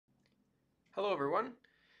Hello everyone,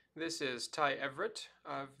 this is Ty Everett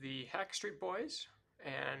of the Hackstreet Boys,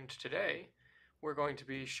 and today we're going to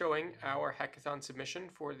be showing our hackathon submission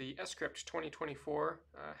for the sCrypt 2024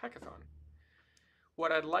 hackathon.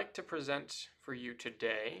 What I'd like to present for you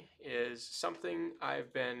today is something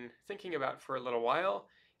I've been thinking about for a little while,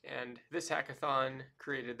 and this hackathon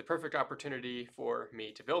created the perfect opportunity for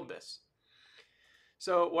me to build this.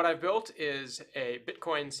 So what I've built is a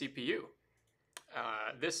Bitcoin CPU.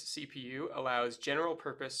 This CPU allows general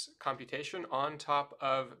purpose computation on top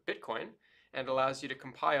of Bitcoin and allows you to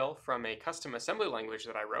compile from a custom assembly language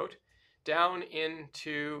that I wrote down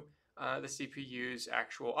into the CPU's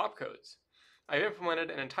actual opcodes. I've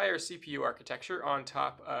implemented an entire CPU architecture on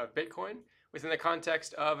top of Bitcoin within the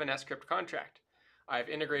context of an sCrypt contract. I've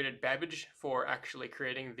integrated Babbage for actually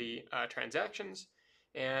creating the transactions,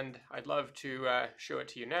 and I'd love to show it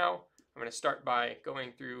to you now. I'm going to start by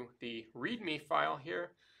going through the README file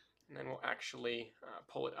here, and then we'll actually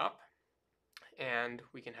pull it up, and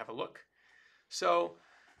we can have a look. So,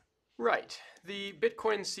 right, the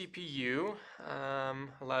Bitcoin CPU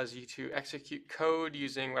allows you to execute code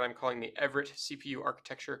using what I'm calling the Everett CPU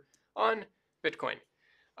architecture on Bitcoin.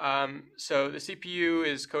 So the CPU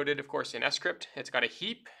is coded, of course, in sCrypt. It's got a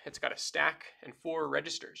heap, it's got a stack, and 4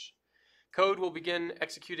 registers. Code will begin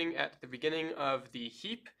executing at the beginning of the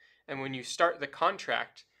heap, and when you start the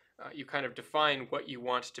contract, you kind of define what you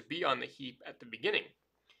want to be on the heap at the beginning.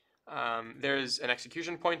 There's an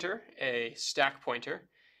execution pointer, a stack pointer,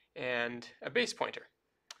 and a base pointer.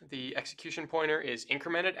 The execution pointer is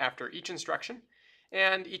incremented after each instruction,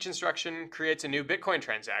 and each instruction creates a new Bitcoin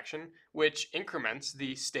transaction, which increments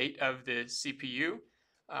the state of the CPU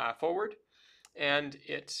forward, and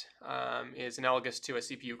it is analogous to a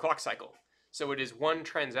CPU clock cycle. So it is one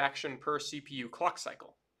transaction per CPU clock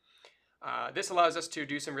cycle. This allows us to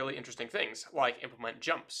do some really interesting things, like implement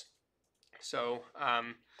jumps. So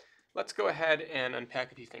let's go ahead and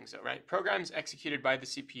unpack a few things though, right? Programs executed by the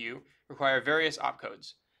CPU require various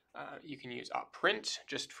opcodes. You can use opprint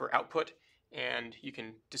just for output, and you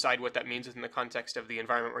can decide what that means within the context of the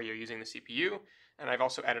environment where you're using the CPU. And I've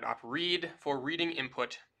also added opread for reading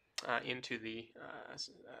input into the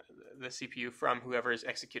CPU from whoever is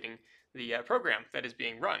executing the program that is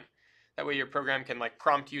being run. That way your program can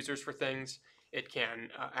prompt users for things. It can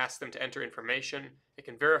ask them to enter information. It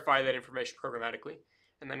can verify that information programmatically.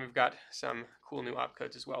 And then we've got some cool new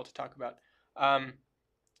opcodes as well to talk about,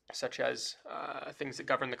 such as things that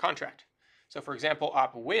govern the contract. So for example,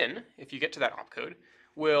 opwin, if you get to that opcode,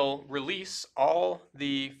 will release all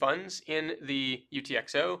the funds in the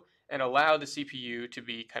UTXO and allow the CPU to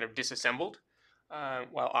be kind of disassembled,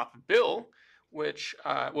 while opbill, which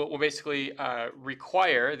will basically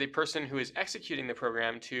require the person who is executing the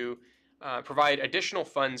program to provide additional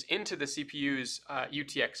funds into the CPU's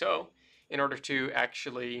UTXO in order to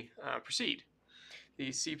actually proceed.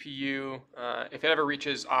 The CPU, if it ever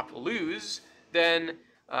reaches op-lose, then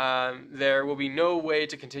there will be no way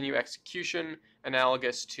to continue execution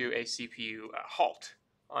analogous to a CPU halt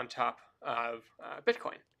on top of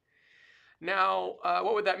Bitcoin. Now,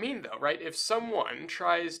 what would that mean though, right? If someone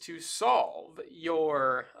tries to solve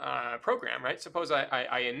your program, right? Suppose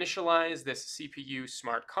I initialize this CPU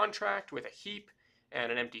smart contract with a heap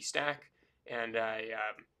and an empty stack, and I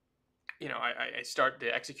start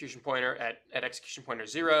the execution pointer at execution pointer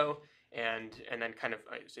 0, and then kind of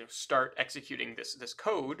start executing this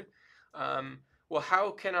code. Well, how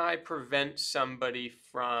can I prevent somebody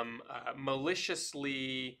from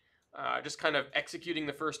maliciously just kind of executing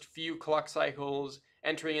the first few clock cycles,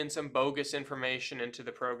 entering in some bogus information into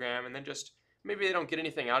the program, and then just maybe they don't get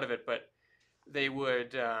anything out of it, but they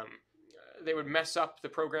would mess up the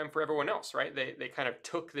program for everyone else, right? They kind of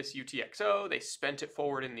took this UTXO, they spent it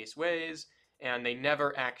forward in these ways, and they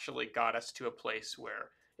never actually got us to a place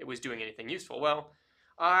where it was doing anything useful. Well,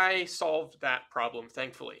 I solved that problem,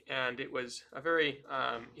 thankfully, and it was a very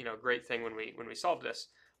great thing when we solved this.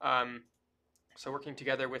 So working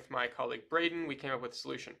together with my colleague Braden, we came up with a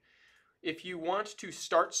solution. If you want to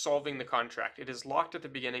start solving the contract, it is locked at the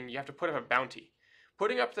beginning. You have to put up a bounty.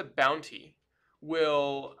 Putting up the bounty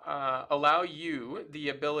will allow you the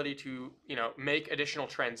ability to make additional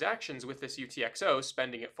transactions with this UTXO,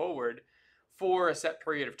 spending it forward for a set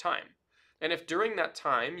period of time. And if during that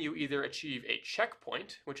time you either achieve a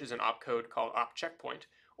checkpoint, which is an opcode called opCheckpoint,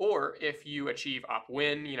 or if you achieve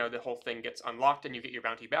opwin, the whole thing gets unlocked and you get your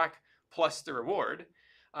bounty back, plus the reward.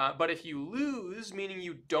 But if you lose, meaning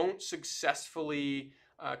you don't successfully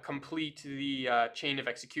complete the chain of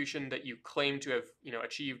execution that you claim to have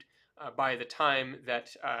achieved by the time that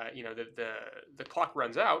the clock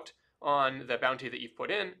runs out on the bounty that you've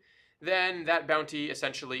put in, then that bounty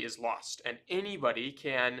essentially is lost, and anybody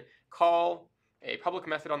can call a public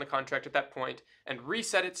method on the contract at that point and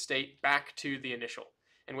reset its state back to the initial.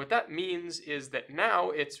 And what that means is that now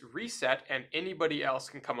it's reset and anybody else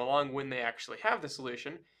can come along when they actually have the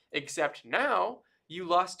solution, except now you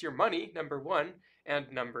lost your money, number one,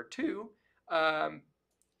 and number two,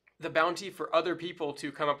 the bounty for other people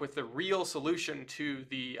to come up with the real solution to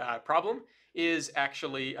the problem is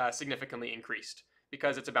actually significantly increased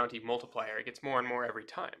because it's a bounty multiplier. It gets more and more every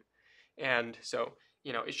time. And so,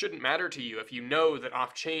 it shouldn't matter to you if you know that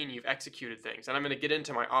off-chain you've executed things. And I'm going to get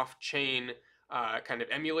into my off-chain kind of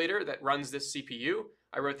emulator that runs this CPU.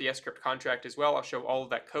 I wrote the sCrypt contract as well. I'll show all of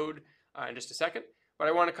that code in just a second. But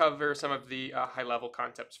I want to cover some of the high-level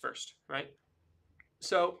concepts first, right?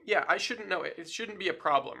 So yeah, I shouldn't know it. It shouldn't be a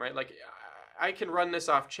problem, right? Like I can run this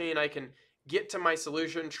off-chain. I can get to my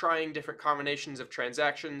solution, trying different combinations of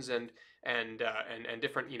transactions and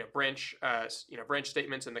different branch branch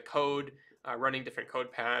statements in the code, running different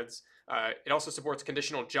code paths. It also supports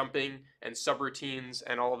conditional jumping and subroutines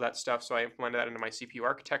and all of that stuff. So I implemented that into my CPU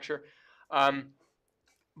architecture.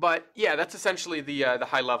 But yeah, that's essentially the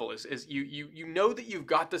high level is you know that you've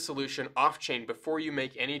got the solution off chain before you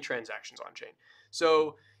make any transactions on chain.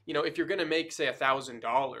 So if you're going to make say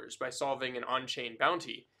 $1,000 by solving an on chain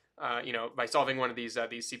bounty, by solving one of these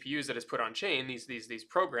CPUs that is put on chain, these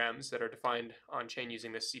programs that are defined on chain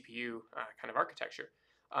using this CPU kind of architecture,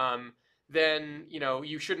 then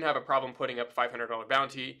you shouldn't have a problem putting up a $500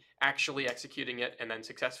 bounty, actually executing it, and then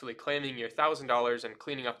successfully claiming your $1,000 and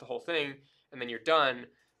cleaning up the whole thing, and then you're done.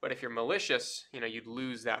 But if you're malicious, you'd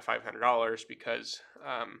lose that $500 because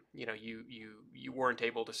you weren't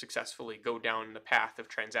able to successfully go down the path of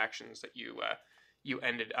transactions that you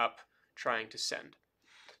ended up trying to send.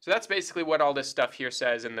 So that's basically what all this stuff here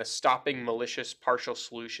says in the stopping malicious partial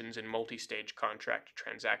solutions in multi-stage contract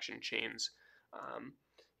transaction chains.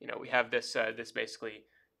 We have this basically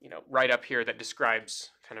right up here that describes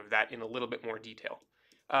kind of that in a little bit more detail.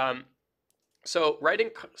 So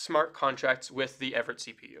writing smart contracts with the Everett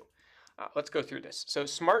CPU. Let's go through this. So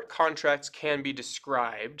smart contracts can be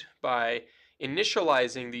described by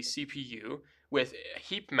initializing the CPU with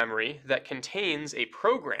heap memory that contains a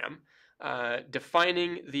program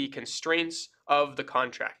defining the constraints of the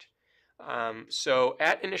contract. So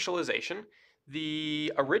at initialization,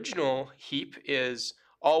 the original heap is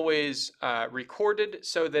always recorded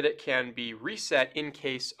so that it can be reset in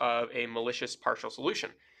case of a malicious partial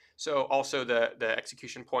solution. So also the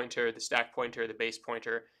execution pointer, the stack pointer, the base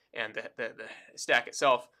pointer, and the stack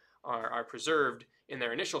itself are preserved in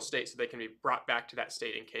their initial state so they can be brought back to that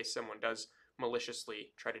state in case someone does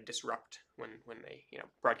maliciously try to disrupt when they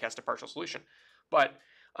broadcast a partial solution. But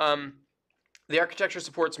the architecture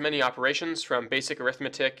supports many operations from basic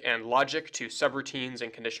arithmetic and logic to subroutines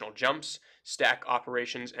and conditional jumps. Stack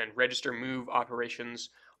operations and register move operations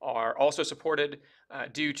are also supported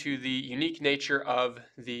due to the unique nature of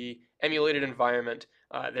the emulated environment.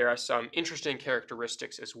 There are some interesting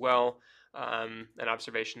characteristics as well and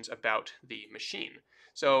observations about the machine.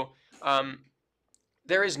 So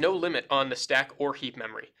there is no limit on the stack or heap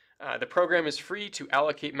memory. The program is free to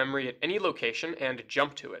allocate memory at any location and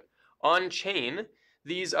jump to it. On chain,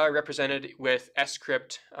 these are represented with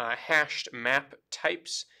sCrypt hashed map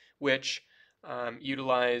types, which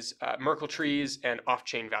utilize Merkle trees and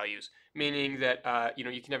off-chain values, meaning that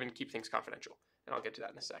you can even keep things confidential, and I'll get to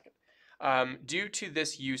that in a second. Due to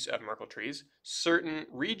this use of Merkle trees, certain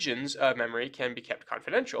regions of memory can be kept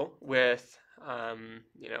confidential with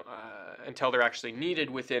until they're actually needed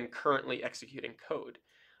within currently executing code.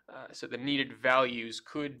 So the needed values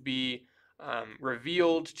could be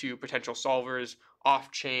revealed to potential solvers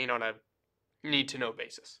off-chain on a need-to-know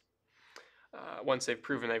basis once they've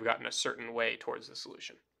proven they've gotten a certain way towards the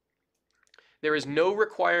solution. There is no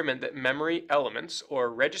requirement that memory elements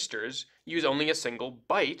or registers use only a single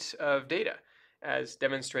byte of data, as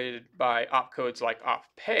demonstrated by opcodes like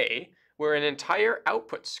oppay, where an entire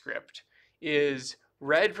output script is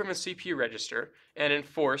read from a CPU register and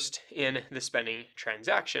enforced in the spending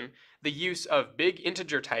transaction. The use of big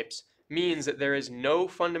integer types means that there is no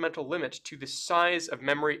fundamental limit to the size of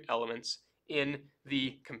memory elements in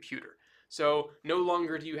the computer. So no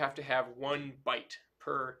longer do you have to have 1 byte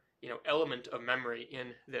per element of memory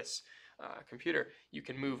in this computer. You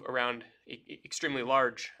can move around extremely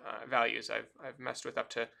large values. I've messed with up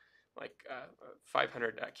to like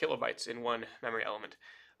 500 kilobytes in one memory element,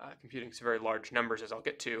 computing some very large numbers, as I'll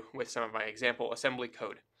get to with some of my example assembly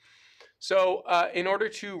code. So in order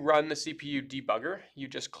to run the CPU debugger, you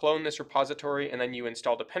just clone this repository and then you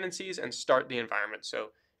install dependencies and start the environment.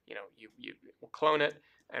 So you will clone it,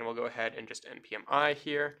 and we'll go ahead and just npm I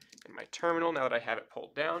here in my terminal now that I have it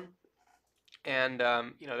pulled down. And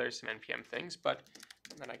there's some npm things, but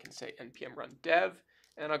then I can say npm run dev,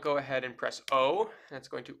 and I'll go ahead and press O, and it's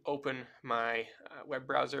going to open my web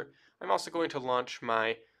browser. I'm also going to launch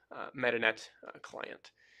my MetaNet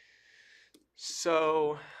client.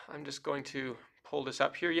 So I'm just going to pull this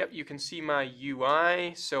up here. Yep, you can see my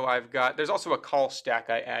UI. So there's also a call stack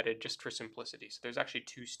I added just for simplicity. So there's actually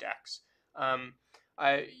 2 stacks.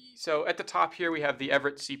 So at the top here we have the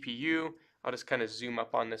Everett CPU. I'll just kind of zoom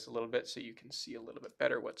up on this a little bit so you can see a little bit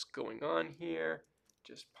better what's going on here.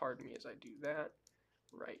 Just pardon me as I do that.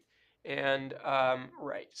 Right. And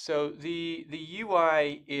so the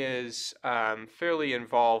UI is fairly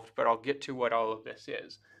involved, but I'll get to what all of this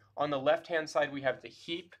is. On the left-hand side, we have the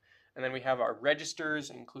heap, and then we have our registers,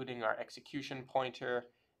 including our execution pointer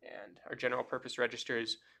and our general purpose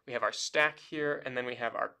registers. We have our stack here, and then we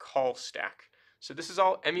have our call stack. So this is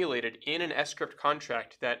all emulated in an sCrypt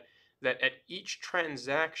contract that at each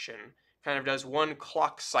transaction kind of does one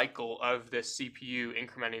clock cycle of the CPU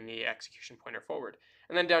incrementing the execution pointer forward.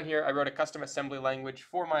 And then down here, I wrote a custom assembly language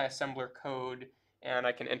for my assembler code, and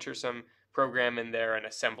I can enter some program in there and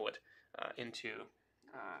assemble it into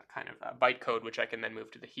kind of bytecode, which I can then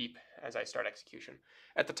move to the heap as I start execution.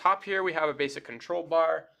 At the top here, we have a basic control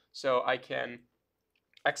bar, so I can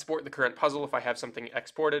export the current puzzle if I have something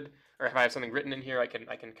exported, or if I have something written in here, I can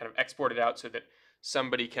kind of export it out so that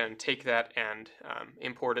somebody can take that and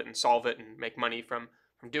import it and solve it and make money from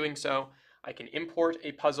doing so. I can import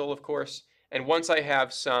a puzzle, of course, and once I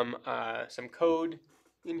have some code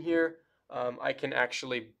in here, I can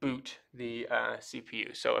actually boot the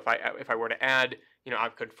CPU. So if I were to add,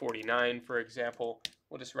 opcode 49, for example,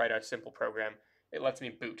 we'll just write a simple program. It lets me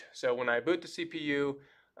boot. So when I boot the CPU,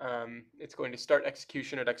 it's going to start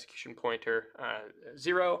execution at execution pointer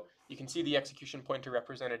 0. You can see the execution pointer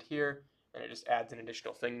represented here, and it just adds an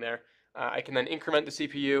additional thing there. I can then increment the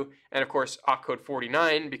CPU, and of course opcode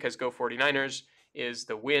 49, because Go 49ers, is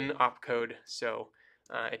the win opcode, so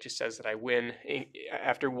it just says that I win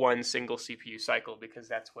after one single CPU cycle, because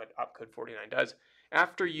that's what opcode 49 does.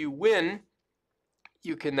 After you win,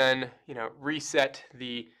 you can then reset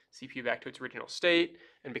the CPU back to its original state,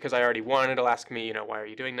 and because I already won, it'll ask me, why are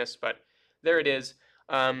you doing this? But there it is.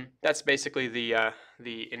 That's basically the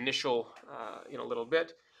initial little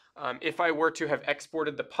bit. If I were to have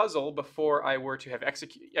exported the puzzle before I were to have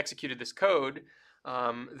executed this code,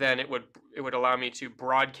 then it would allow me to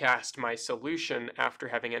broadcast my solution after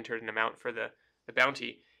having entered an amount for the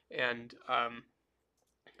bounty, and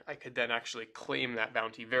I could then actually claim that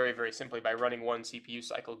bounty very, very simply by running one CPU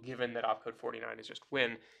cycle, given that opcode 49 is just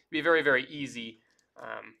win. It'd be a very, very easy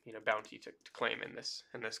bounty to claim in this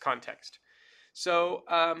context. So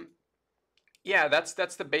yeah, that's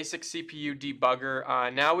the basic CPU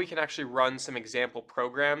debugger. Now we can actually run some example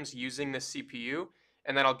programs using this CPU,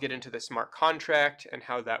 and then I'll get into the smart contract and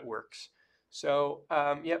how that works. So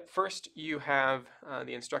yep, first you have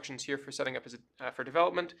the instructions here for setting up for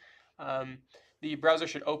development. The browser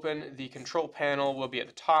should open. The control panel will be at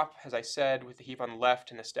the top, as I said, with the heap on the left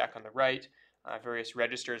and the stack on the right. Various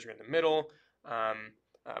registers are in the middle.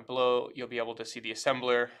 Below, you'll be able to see the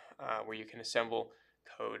assembler, where you can assemble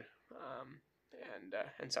code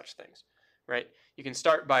and such things. Right? You can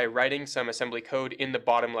start by writing some assembly code in the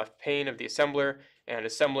bottom left pane of the assembler and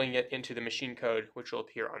assembling it into the machine code, which will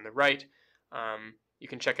appear on the right. You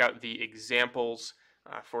can check out the examples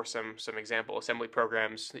for some example assembly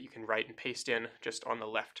programs that you can write and paste in just on the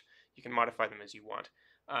left. You can modify them as you want.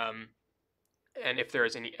 And if there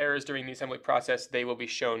is any errors during the assembly process, they will be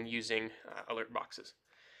shown using alert boxes.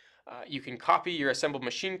 You can copy your assembled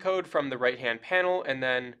machine code from the right-hand panel and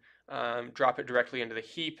then drop it directly into the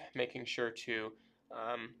heap, making sure to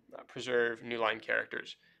preserve new line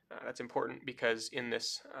characters. That's important because in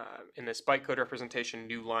this bytecode representation,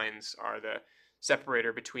 new lines are the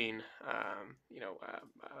separator between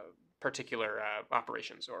particular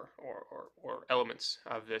operations or elements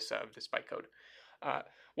of this bytecode.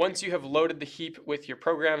 Once you have loaded the heap with your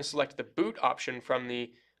program, select the boot option from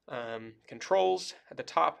the controls at the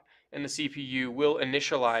top, and the CPU will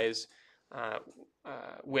initialize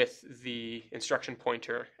with the instruction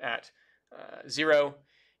pointer at 0.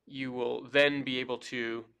 You will then be able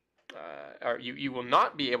to, or you will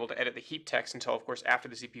not be able to edit the heap text until, of course, after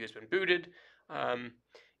the CPU has been booted.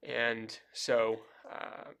 And so,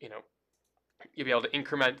 you'll be able to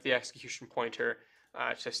increment the execution pointer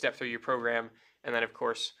to step through your program, and then, of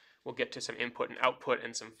course, we'll get to some input and output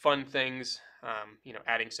and some fun things,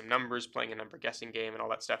 adding some numbers, playing a number guessing game, and all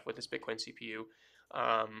that stuff with this Bitcoin CPU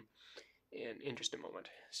in just a moment.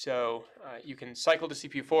 So you can cycle to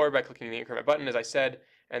CPU forward by clicking the increment button, as I said,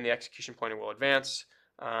 and the execution pointer will advance.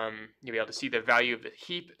 You'll be able to see the value of the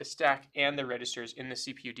heap, the stack, and the registers in the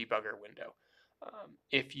CPU debugger window.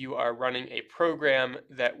 If you are running a program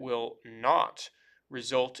that will not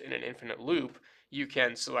result in an infinite loop, you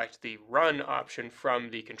can select the run option from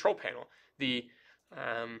the control panel. The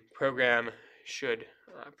program should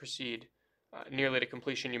proceed nearly to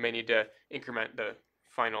completion. You may need to increment the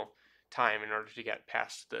final time in order to get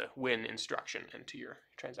past the win instruction into your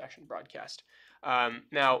transaction broadcast.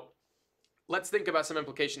 Now, let's think about some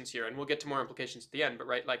implications here, and we'll get to more implications at the end, but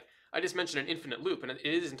right, like I just mentioned an infinite loop, and it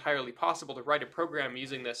is entirely possible to write a program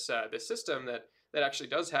using this system that actually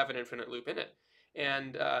does have an infinite loop in it.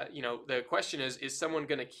 And the question is someone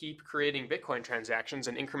going to keep creating Bitcoin transactions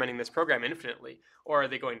and incrementing this program infinitely, or are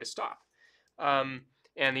they going to stop?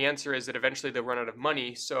 And the answer is that eventually they'll run out of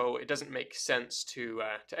money, so it doesn't make sense to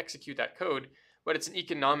execute that code, but it's an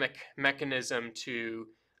economic mechanism to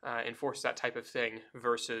enforce that type of thing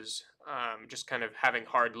versus just kind of having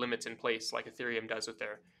hard limits in place like Ethereum does with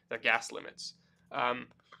their gas limits.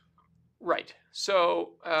 Right,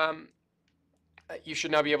 so you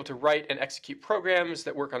should now be able to write and execute programs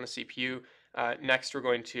that work on the CPU. Next, we're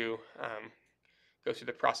going to go through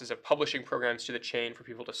the process of publishing programs to the chain for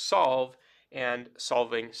people to solve and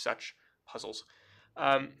solving such puzzles.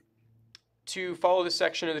 To follow this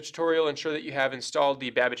section of the tutorial, ensure that you have installed the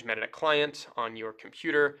Babbage Metanet client on your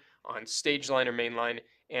computer, on StageLine or Mainline,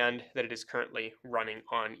 and that it is currently running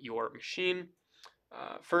on your machine.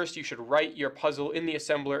 First, you should write your puzzle in the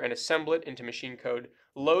assembler and assemble it into machine code.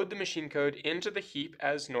 Load the machine code into the heap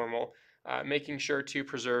as normal, making sure to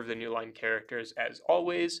preserve the new line characters as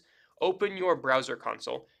always. Open your browser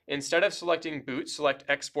console. Instead of selecting boot, select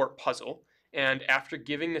export puzzle. And after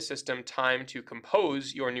giving the system time to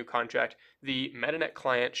compose your new contract, the Metanet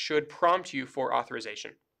client should prompt you for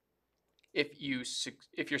authorization. If you're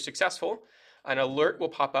successful, an alert will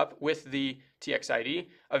pop up with the TXID.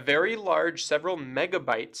 A very large, several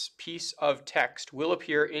megabytes piece of text will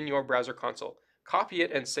appear in your browser console. Copy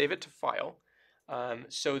it and save it to file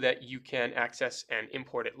so that you can access and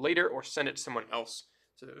import it later, or send it to someone else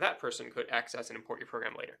so that that person could access and import your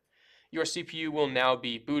program later. Your CPU will now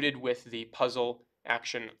be booted with the puzzle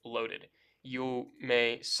action loaded. You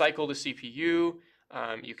may cycle the CPU.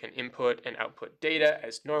 You can input and output data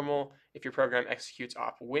as normal. If your program executes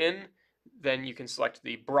op-win, then you can select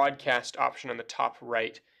the broadcast option on the top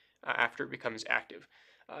right after it becomes active.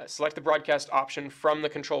 Select the broadcast option from the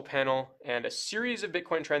control panel, and a series of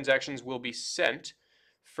Bitcoin transactions will be sent.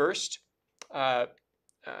 First,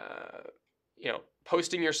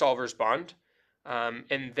 posting your solver's bond,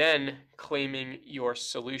 and then claiming your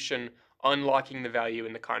solution, unlocking the value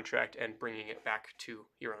in the contract, and bringing it back to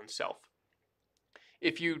your own self.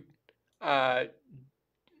 If you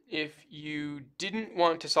didn't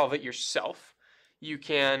want to solve it yourself, you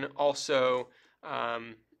can also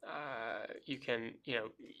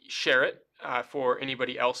share it for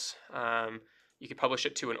anybody else. You could publish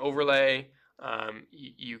it to an overlay.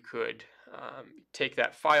 You could take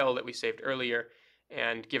that file that we saved earlier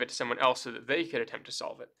and give it to someone else so that they could attempt to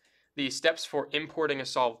solve it. The steps for importing a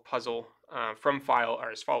solved puzzle from file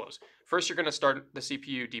are as follows. First, you're going to start the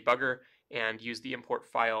CPU debugger and use the import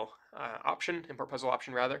file option, import puzzle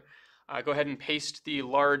option rather. Go ahead and paste the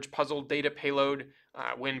large puzzle data payload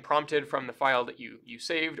when prompted from the file that you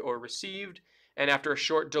saved or received. And after a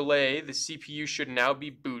short delay, the CPU should now be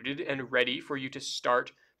booted and ready for you to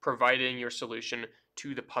start providing your solution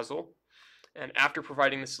to the puzzle. And after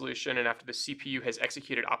providing the solution and after the CPU has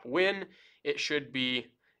executed op-win, it should be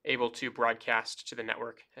able to broadcast to the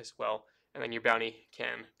network as well, and then your bounty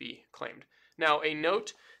can be claimed. Now, a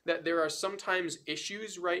note that there are sometimes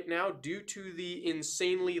issues right now due to the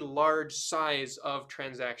insanely large size of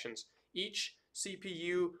transactions. Each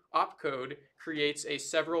CPU opcode creates a each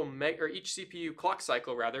CPU clock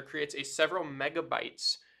cycle rather creates a several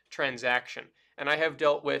megabytes transaction. And I have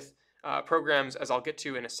dealt with programs, as I'll get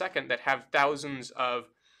to in a second, that have thousands of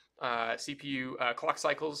CPU clock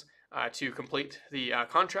cycles to complete the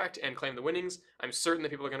contract and claim the winnings. I'm certain that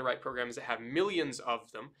people are going to write programs that have millions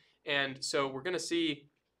of them. And so we're going to see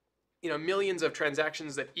millions of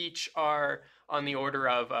transactions that each are on the order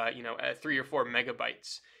of 3 or 4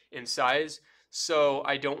 megabytes in size. So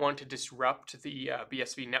I don't want to disrupt the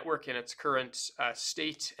BSV network in its current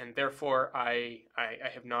state, and therefore I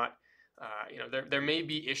have not. There may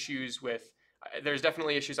be issues with. There's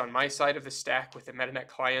definitely issues on my side of the stack with the Metanet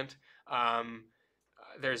client.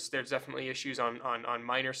 There's definitely issues on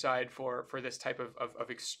miner side for this type of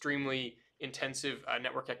extremely intensive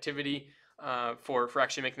network activity. For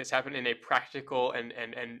actually making this happen in a practical and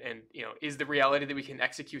is the reality that we can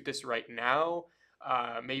execute this right now?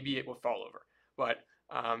 Maybe it will fall over. But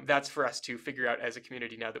that's for us to figure out as a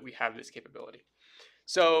community now that we have this capability.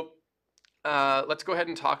 So let's go ahead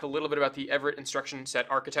and talk a little bit about the Everett instruction set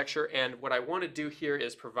architecture. And what I want to do here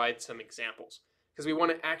is provide some examples, because we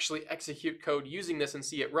want to actually execute code using this and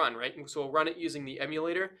see it run, right? And so we'll run it using the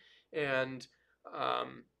emulator, and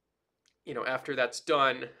after that's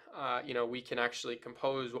done, we can actually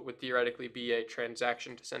compose what would theoretically be a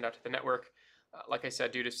transaction to send out to the network. Like I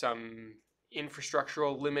said, due to some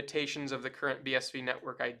infrastructural limitations of the current BSV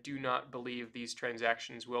network, I do not believe these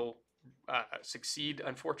transactions will succeed,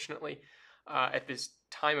 unfortunately, at this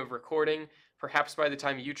time of recording. Perhaps by the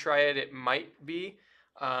time you try it, it might be,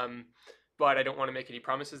 but I don't want to make any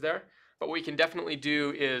promises there. But what we can definitely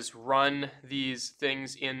do is run these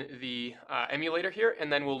things in the emulator here,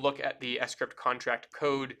 and then we'll look at the sCrypt contract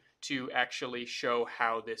code to actually show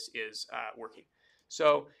how this is working.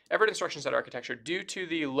 So Everett instruction set architecture, due to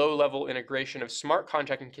the low-level integration of smart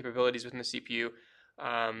contracting capabilities within the CPU,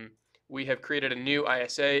 we have created a new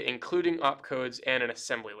ISA, including opcodes and an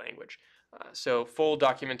assembly language. So full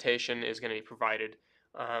documentation is going to be provided.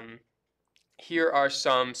 Here are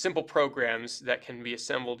some simple programs that can be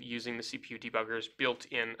assembled using the CPU debugger's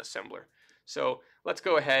built-in assembler. So let's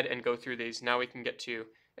go ahead and go through these. Now we can get to,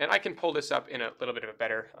 and I can pull this up in a little bit of a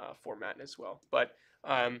better format as well. But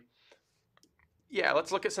yeah,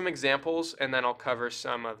 let's look at some examples, and then I'll cover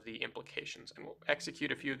some of the implications. And we'll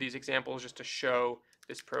execute a few of these examples just to show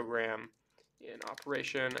this program in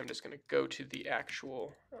operation. I'm just going to go to the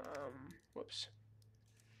actual,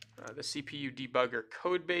 the CPU debugger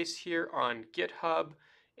code base here on GitHub,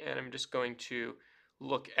 and I'm just going to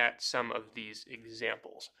look at some of these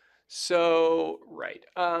examples. So, right,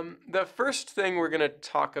 the first thing we're going to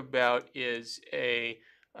talk about is a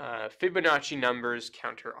Fibonacci numbers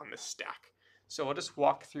counter on the stack. So we'll just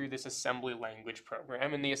walk through this assembly language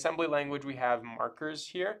program. In the assembly language, we have markers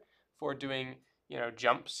here for doing,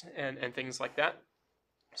 jumps and things like that.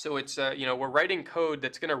 So it's, we're writing code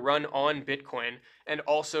that's going to run on Bitcoin and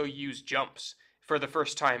also use jumps for the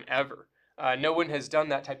first time ever. No one has done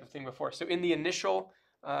that type of thing before. So in the initial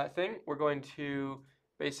thing, we're going to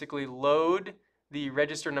basically load the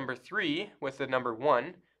register number 3 with the number 1.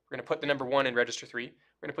 We're going to put the number 1 in register 3. We're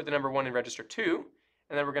going to put the number 1 in register 2.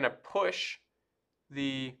 And then we're going to push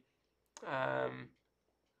the...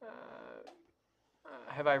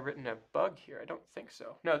 have I written a bug here? I don't think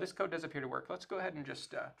so. No, this code does appear to work. Let's go ahead and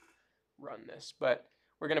just run this. But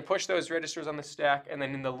we're going to push those registers on the stack, and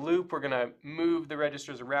then in the loop, we're going to move the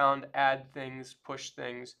registers around, add things, push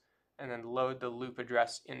things, and then load the loop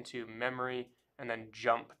address into memory, and then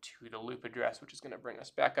jump to the loop address, which is going to bring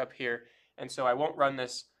us back up here. And so I won't run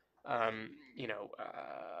this, I'll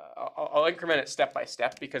increment it step by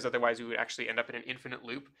step, because otherwise we would actually end up in an infinite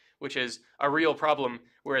loop, which is a real problem,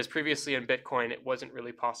 whereas previously in Bitcoin it wasn't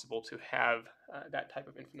really possible to have that type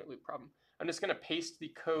of infinite loop problem. I'm just going to paste the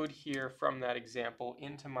code here from that example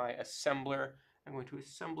into my assembler. I'm going to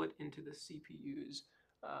assemble it into the CPU's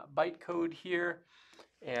bytecode here,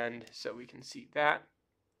 and so we can see that.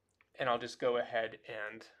 And I'll just go ahead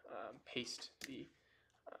and paste the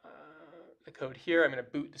code here. I'm going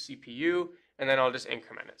to boot the CPU, and then I'll just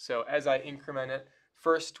increment it. So as I increment it,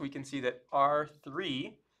 first we can see that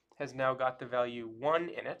R3 has now got the value 1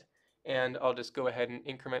 in it, and I'll just go ahead and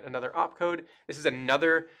increment another opcode. This is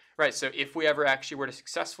another, right, so if we ever actually were to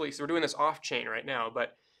successfully, so we're doing this off-chain right now,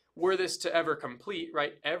 but were this to ever complete,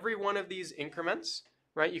 right, every one of these increments,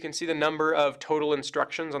 right, you can see the number of total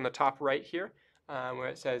instructions on the top right here, where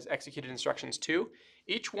it says executed instructions 2.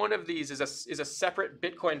 Each one of these is a separate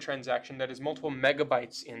Bitcoin transaction that is multiple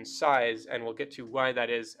megabytes in size, and we'll get to why that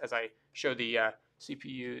is as I show the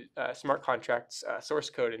CPU smart contracts source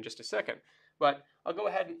code in just a second. But I'll go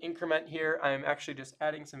ahead and increment here. I'm actually just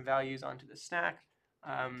adding some values onto the stack.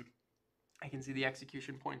 I can see the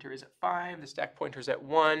execution pointer is at 5, the stack pointer is at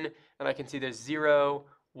 1, and I can see there's 0,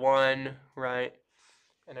 1, right?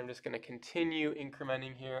 And I'm just going to continue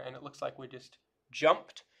incrementing here, and it looks like we just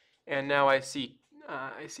jumped, and now I see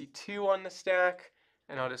 2 on the stack,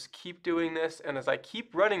 and I'll just keep doing this, and as I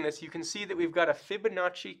keep running this, you can see that we've got a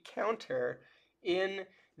Fibonacci counter in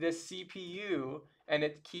this CPU, and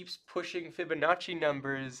it keeps pushing Fibonacci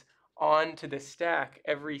numbers onto the stack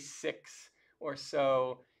every 6 or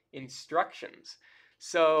so instructions.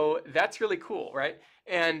 So that's really cool, right?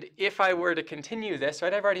 And if I were to continue this,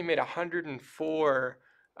 right, I've already made 104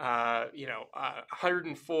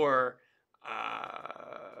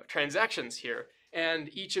 transactions here, and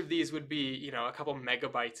each of these would be, a couple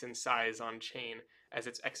megabytes in size on chain as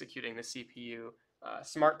it's executing the CPU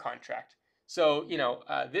smart contract. So,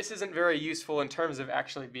 this isn't very useful in terms of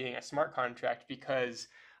actually being a smart contract, because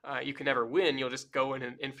you can never win. You'll just go in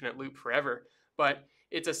an infinite loop forever. But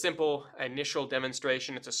it's a simple initial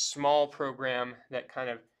demonstration. It's a small program that kind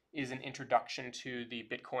of is an introduction to the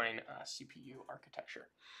Bitcoin CPU architecture.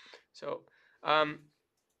 So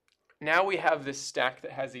now we have this stack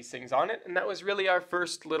that has these things on it, and that was really our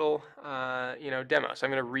first little demo. So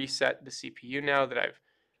I'm going to reset the CPU now that I've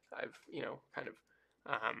kind of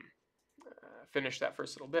finished that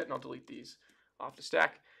first little bit, and I'll delete these off the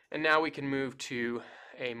stack. And now we can move to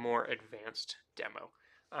a more advanced demo.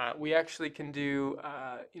 We actually can do,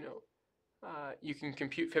 you can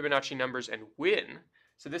compute Fibonacci numbers and win.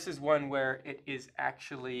 So this is one where it is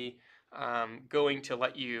actually going to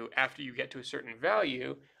let you, after you get to a certain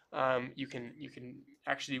value, you can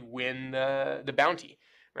actually win the bounty,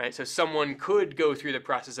 right? So someone could go through the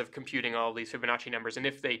process of computing all these Fibonacci numbers, and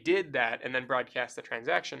if they did that and then broadcast the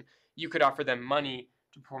transaction, you could offer them money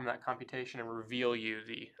to perform that computation and reveal you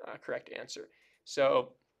the correct answer.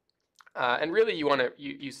 So, and really you want to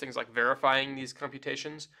use things like verifying these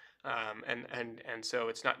computations, and so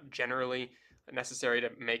it's not generally necessary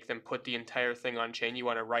to make them put the entire thing on chain. You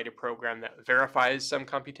want to write a program that verifies some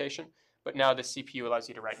computation, but now the CPU allows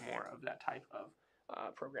you to write more of that type of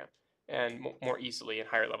program, and more easily in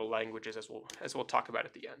higher level languages, as we'll talk about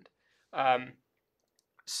at the end.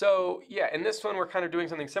 So yeah, in this one we're kind of doing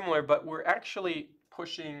something similar, but we're actually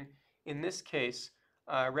pushing, in this case,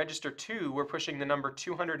 register 2, we're pushing the number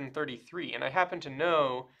 233, and I happen to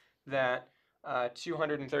know that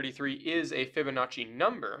 233 is a Fibonacci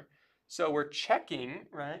number, so we're checking,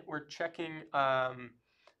 right? We're checking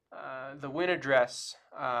the win address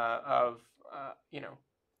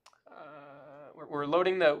we're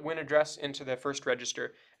loading the win address into the first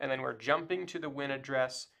register, and then we're jumping to the win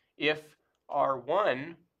address if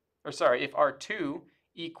R1, or sorry, if R2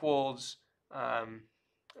 equals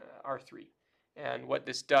R3. And what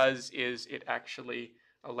this does is it actually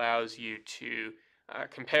allows you to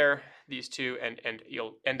compare these two, and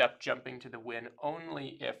you'll end up jumping to the win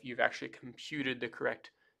only if you've actually computed the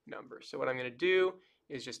correct number. So what I'm going to do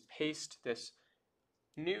is just paste this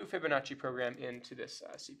new Fibonacci program into this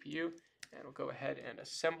CPU, and we'll go ahead and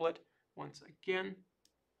assemble it once again.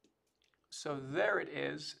 So there it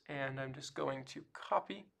is, and I'm just going to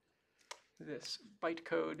copy this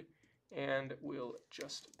bytecode, and we'll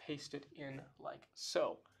just paste it in like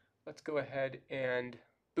so. Let's go ahead and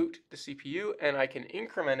boot the CPU, and I can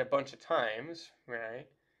increment a bunch of times, right?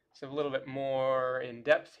 So a little bit more in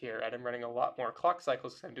depth here, and I'm running a lot more clock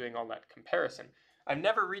cycles because I'm doing all that comparison. I'm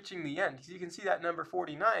never reaching the end. You can see that number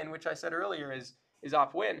 49, which I said earlier is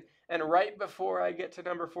op win, and right before I get to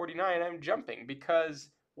number 49, I'm jumping because,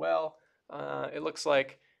 well, it looks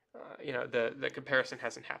like the comparison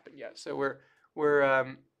hasn't happened yet. So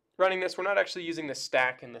we're running this. We're not actually using the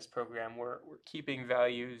stack in this program. We're keeping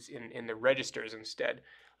values in the registers instead.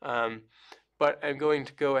 But I'm going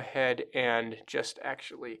to go ahead and just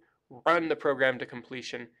actually run the program to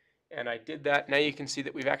completion, and I did that. Now you can see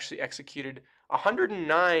that we've actually executed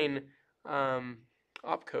 109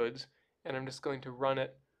 opcodes, and I'm just going to run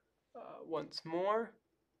it once more,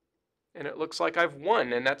 and it looks like I've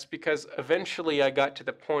won, and that's because eventually I got to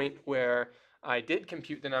the point where I did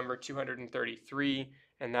compute the number 233,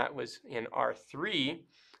 and that was in R3,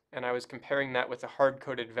 and I was comparing that with a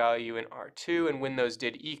hard-coded value in R2, and when those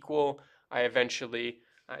did equal, I eventually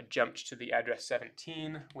jumped to the address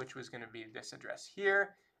 17, which was going to be this address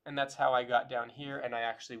here, and that's how I got down here, and I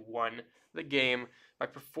actually won the game by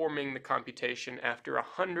performing the computation after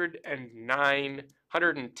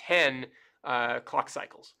 110 clock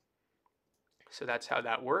cycles. So that's how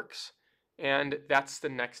that works, and that's the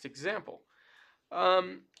next example.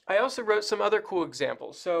 I also wrote some other cool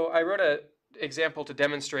examples. So I wrote an example to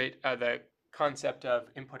demonstrate the concept of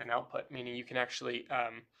input and output, meaning you can actually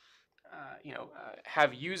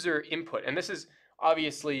have user input, and this is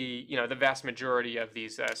obviously the vast majority of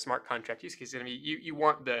these smart contract use cases. I mean, you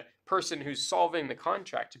want the person who's solving the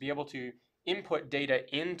contract to be able to input data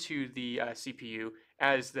into the CPU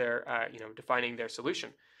as they're defining their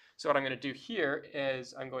solution. So what I'm going to do here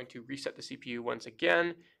is I'm going to reset the CPU once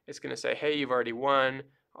again. It's going to say, hey, you've already won.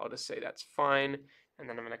 I'll just say that's fine. And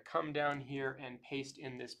then I'm going to come down here and paste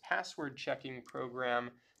in this password checking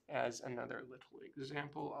program as another little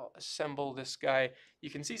example. I'll assemble this guy.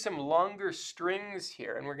 You can see some longer strings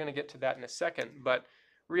here, and we're going to get to that in a second. But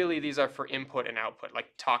really, these are for input and output,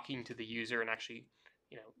 like talking to the user and actually,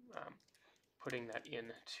 putting that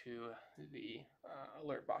into the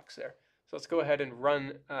alert box there. So let's go ahead and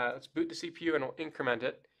run, let's boot the CPU and we'll increment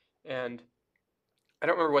it. And I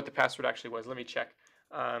don't remember what the password actually was. Let me check.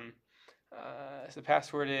 So the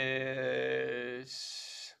password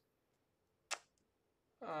is,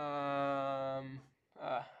 I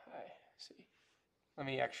see. let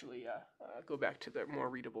me actually go back to the more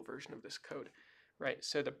readable version of this code. Right,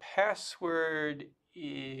 so the password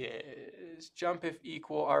is jump if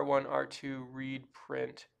equal r1, r2, read,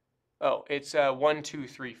 print. Oh, it's 1, 2,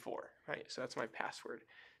 3, 4, right? So that's my password.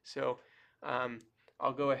 So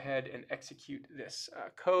I'll go ahead and execute this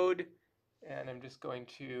code, and I'm just going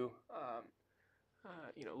to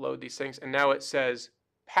load these things. And now it says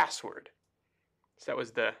password. So that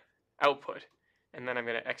was the output. And then I'm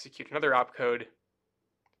going to execute another opcode,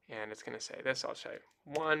 and it's going to say this. I'll say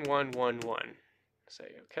 1, 1, 1, 1. Say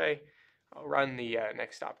okay. I'll run the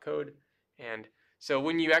next opcode. And so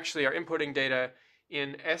when you actually are inputting data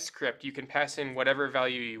in sCrypt, you can pass in whatever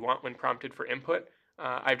value you want when prompted for input.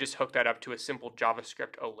 I've just hooked that up to a simple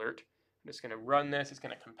JavaScript alert. I'm just going to run this. It's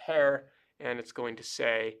going to compare, and it's going to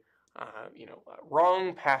say,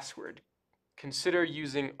 wrong password. Consider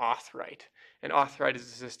using authwrite. And authwrite is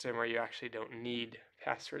a system where you actually don't need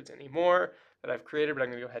passwords anymore that I've created, but I'm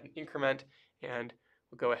going to go ahead and increment, and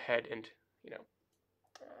we'll go ahead and,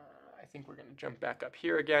 I think we're going to jump back up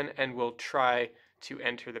here again, and we'll try to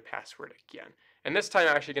enter the password again. And this time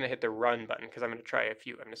I'm actually going to hit the run button because I'm going to try a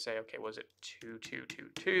few. I'm going to say, okay, was it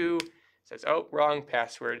 2222? It says, oh, wrong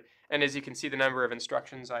password. And as you can see, the number of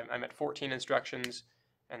instructions, I'm at 14 instructions,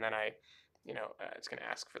 and then it's going to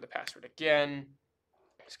ask for the password again.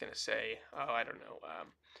 It's going to say, oh, I don't know,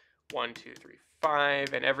 1, 2, 3,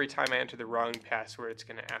 5, and every time I enter the wrong password, it's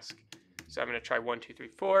going to ask. So I'm going to try 1, 2, 3,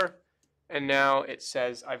 4, and now it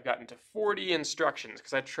says I've gotten to 40 instructions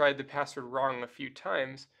because I tried the password wrong a few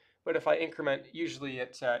times. But if I increment, usually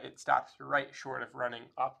it stops right short of running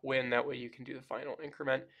up win. That way you can do the final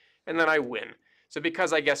increment, and then I win. So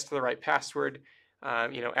because I guessed the right password,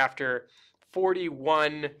 after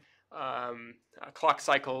 41 clock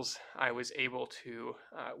cycles, I was able to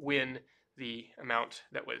win the amount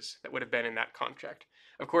that would have been in that contract.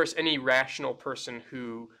 Of course, any rational person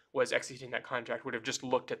who was executing that contract would have just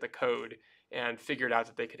looked at the code and figured out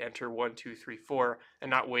that they could enter 1, 2, 3, 4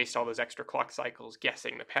 and not waste all those extra clock cycles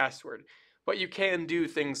guessing the password. But you can do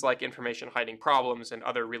things like information hiding problems and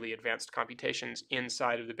other really advanced computations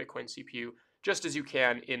inside of the Bitcoin CPU, just as you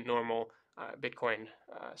can in normal Bitcoin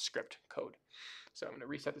script code. So I'm going to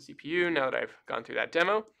reset the CPU now that I've gone through that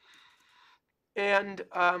demo. And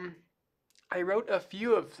I wrote a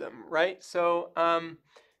few of them, right? So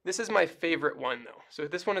this is my favorite one, though. So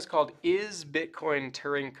this one is called Is Bitcoin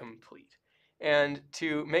Turing Complete? And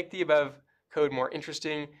to make the above code more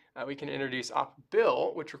interesting, we can introduce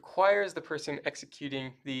opbill, which requires the person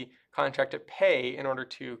executing the contract to pay in order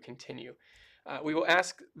to continue. We will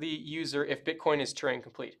ask the user if Bitcoin is Turing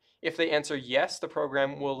complete. If they answer yes, the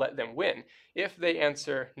program will let them win. If they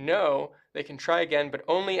answer no, they can try again, but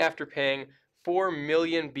only after paying 4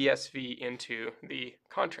 million BSV into the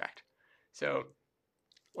contract. So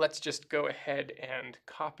let's just go ahead and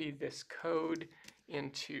copy this code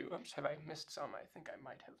into, oops, have I missed some? I think I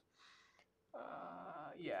might have.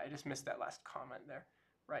 Yeah, I just missed that last comment there.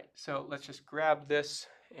 Right, so let's just grab this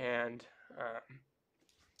and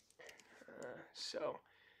so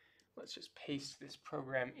let's just paste this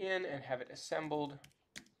program in and have it assembled.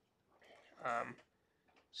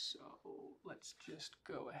 So let's just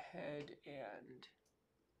go ahead and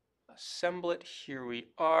assemble it. Here we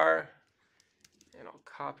are. And I'll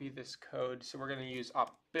copy this code. So we're going to use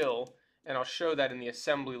opbill, and I'll show that in the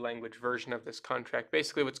assembly language version of this contract.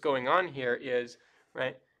 Basically what's going on here is,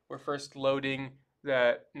 right, we're first loading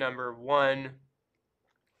the number 1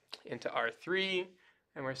 into R3,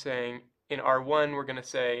 and we're saying in R1 we're going to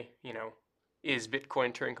say, is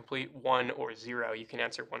Bitcoin Turing complete 1 or 0? You can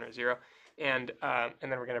answer 1 or 0. And then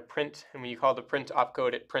we're going to print, and when you call the print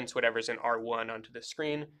opcode, it prints whatever's in R1 onto the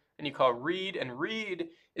screen. And you call read, and read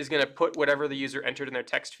is going to put whatever the user entered in their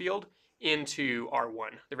text field into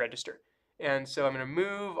R1, the register. And so I'm going to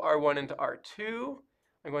move R1 into R2.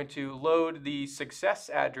 I'm going to load the success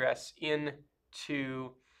address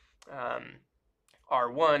into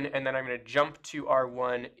R1, and then I'm going to jump to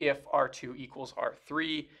R1 if R2 equals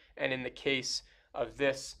R3. And in the case of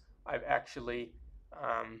this, I've actually,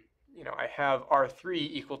 I have R3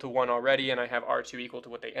 equal to 1 already, and I have R2 equal to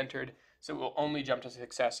what they entered. So we'll only jump to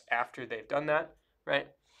success after they've done that, right?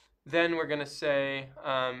 Then we're going to say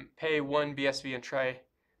pay 1 BSV and try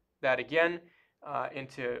that again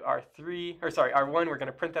into R3, or sorry, R1. We're going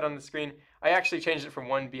to print that on the screen. I actually changed it from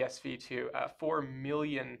 1 BSV to 4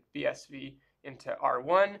 million BSV into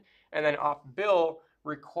R1. And then opbill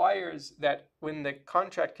requires that when the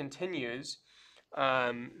contract continues,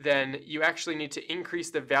 then you actually need to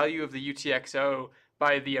increase the value of the UTXO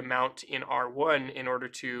by the amount in R1 in order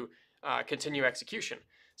to continue execution.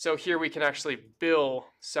 So here we can actually bill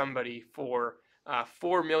somebody for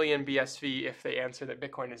 4 million BSV if they answer that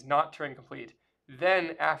Bitcoin is not Turing complete.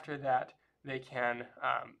 Then after that, they can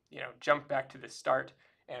jump back to the start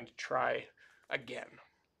and try again.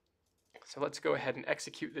 So let's go ahead and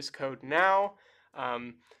execute this code now.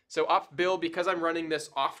 So off bill, because I'm running this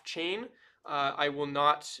off chain, I will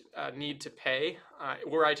not need to pay.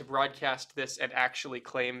 Were I to broadcast this and actually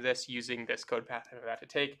claim this using this code path I'm about to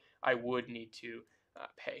take, I would need to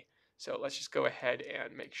pay. So let's just go ahead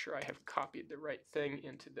and make sure I have copied the right thing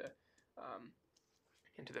into the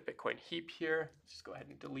Bitcoin heap here. Just go ahead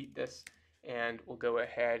and delete this, and we'll go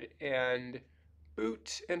ahead and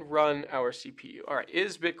boot and run our CPU. All right,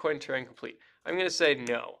 is Bitcoin Turing complete? I'm going to say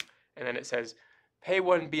no, and then it says pay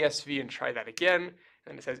 1 BSV and try that again.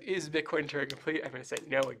 And it says, is Bitcoin Turing complete? I'm going to say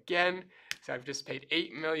no again. So I've just paid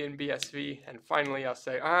 8 million BSV. And finally, I'll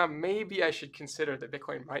say, maybe I should consider that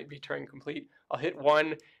Bitcoin might be Turing complete. I'll hit 1,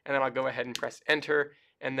 and then I'll go ahead and press enter.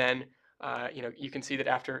 And then, you can see that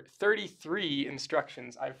after 33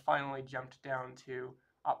 instructions, I've finally jumped down to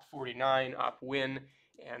op 49, op win.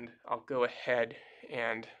 And I'll go ahead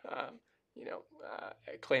and,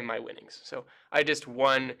 claim my winnings. So I just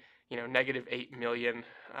won negative 8 million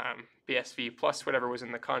BSV plus whatever was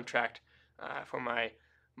in the contract for my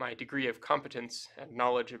degree of competence and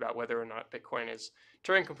knowledge about whether or not Bitcoin is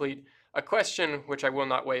Turing complete, a question which I will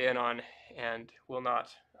not weigh in on and will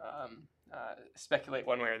not speculate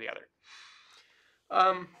one way or the other.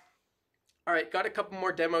 All right, got a couple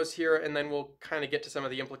more demos here, and then we'll kind of get to some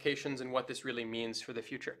of the implications and what this really means for the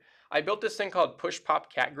future. I built this thing called push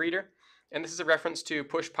pop cat greeter. And this is a reference to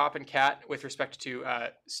push, pop, and cat with respect to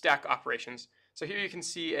stack operations. So here you can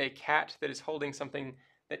see a cat that is holding something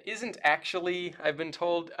that isn't actually, I've been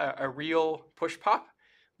told, a real push pop,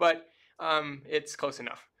 but it's close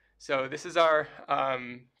enough. So this is our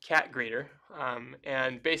cat greeter.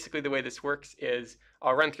 And basically the way this works is,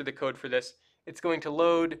 I'll run through the code for this. It's going to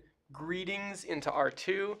load greetings into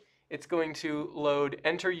R2. It's going to load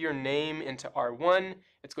enter your name into R1.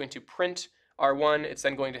 It's going to print R1, it's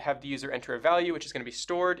then going to have the user enter a value, which is going to be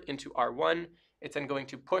stored into R1. It's then going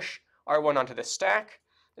to push R1 onto the stack.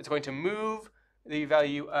 It's going to move the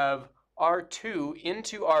value of R2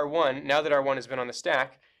 into R1. Now that R1 has been on the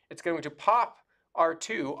stack, it's going to pop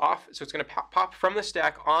R2 off. So it's going to pop from the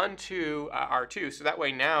stack onto R2. So that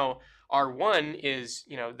way now R1 is,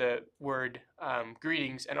 the word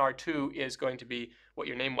greetings, and R2 is going to be what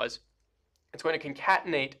your name was. It's going to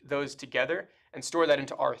concatenate those together and store that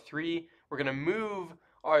into R3. We're going to move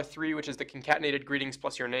R3, which is the concatenated greetings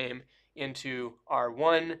plus your name, into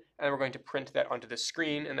R1, and then we're going to print that onto the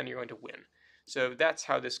screen, and then you're going to win. So that's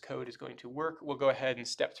how this code is going to work. We'll go ahead and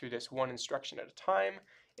step through this one instruction at a time,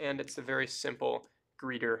 and it's a very simple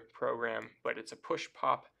greeter program, but it's a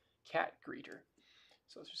push-pop cat greeter.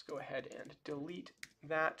 So let's just go ahead and delete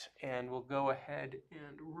that, and we'll go ahead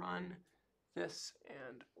and run this,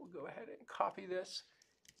 and we'll go ahead and copy this,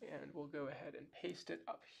 and we'll go ahead and paste it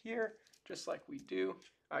up here, just like we do.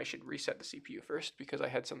 I should reset the CPU first because I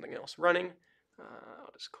had something else running.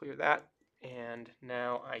 I'll just clear that, and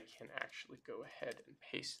now I can actually go ahead and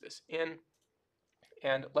paste this in.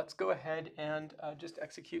 And let's go ahead and just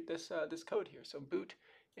execute this code here. So boot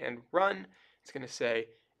and run. It's going to say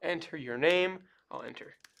enter your name. I'll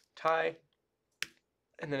enter Ty,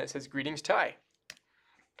 and then it says greetings Ty.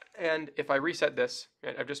 And if I reset this,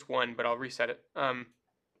 I've just won, but I'll reset it.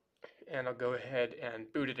 And I'll go ahead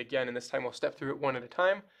and boot it again, and this time we'll step through it one at a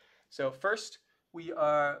time. So first,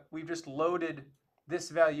 we've just loaded this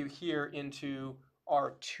value here into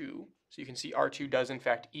R2. So you can see R2 does in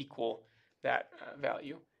fact equal that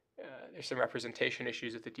value. There's some representation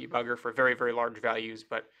issues with the debugger for very, very large values,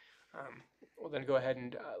 but we'll then go ahead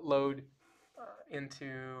and load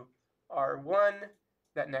into R1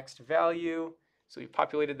 that next value. So we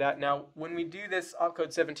populated that. Now, when we do this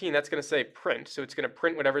opcode 17, that's going to say print. So it's going to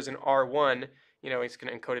print whatever's in R1. It's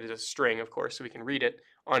going to encode it as a string, of course, so we can read it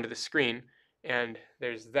onto the screen. And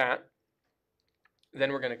there's that.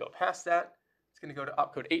 Then we're going to go past that. It's going to go to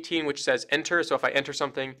opcode 18, which says enter. So if I enter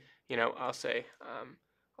something, I'll say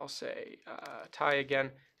Ty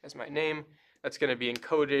again as my name. That's going to be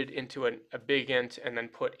encoded into a big int and then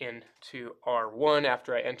put into R1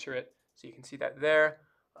 after I enter it. So you can see that there.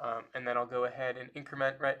 And then I'll go ahead and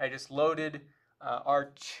increment, right? I just loaded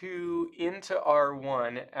R2 into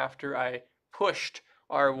R1 after I pushed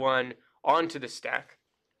R1 onto the stack.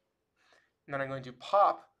 And then I'm going to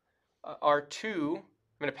pop R2, I'm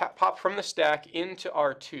going to pop from the stack into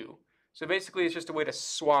R2. So basically it's just a way to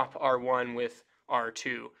swap R1 with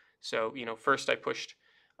R2. So, first I pushed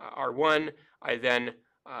R1, I then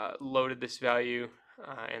loaded this value,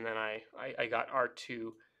 and then I got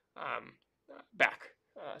R2 back.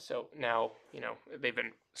 So now, they've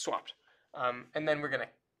been swapped. And then we're going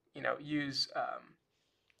to, use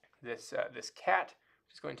this cat,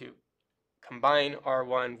 which is going to combine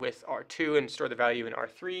R1 with R2 and store the value in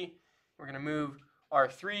R3. We're going to move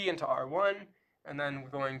R3 into R1, and then we're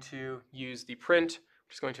going to use the print,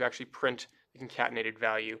 which is going to actually print the concatenated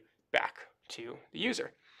value back to the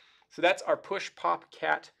user. So that's our push pop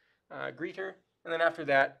cat greeter, and then after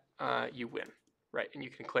that, you win, right? And you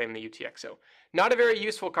can claim the UTXO. Not a very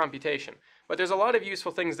useful computation, but there's a lot of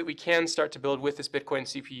useful things that we can start to build with this Bitcoin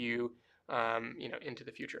CPU, into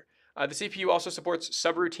the future. The CPU also supports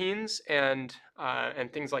subroutines and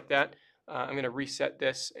things like that. I'm going to reset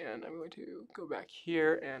this, and I'm going to go back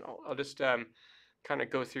here, and I'll just kind of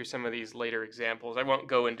go through some of these later examples. I won't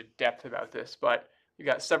go into depth about this, but you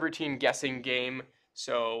got subroutine guessing game.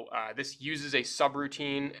 So this uses a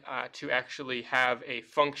subroutine to actually have a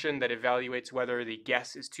function that evaluates whether the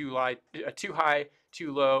guess is too high,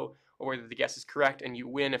 too low, or whether the guess is correct, and you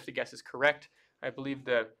win if the guess is correct. I believe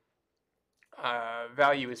the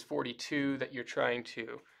value is 42 that you're trying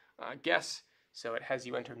to guess. So it has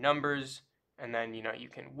you enter numbers, and then you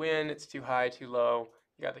can win. It's too high, too low.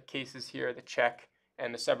 You got the cases here, the check,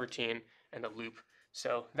 and the subroutine, and the loop.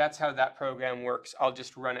 So that's how that program works. I'll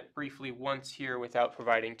just run it briefly once here without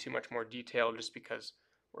providing too much more detail, just because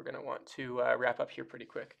we're going to want to wrap up here pretty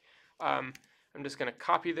quick. I'm just going to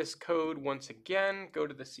copy this code once again, go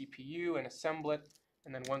to the CPU and assemble it.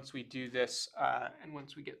 And then once we do this, and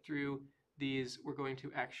once we get through these, we're going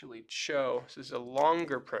to actually show. So this is a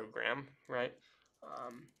longer program, right?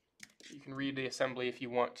 You can read the assembly if you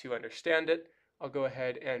want to understand it. I'll go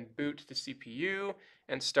ahead and boot the CPU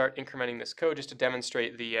and start incrementing this code just to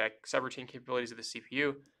demonstrate the subroutine capabilities of the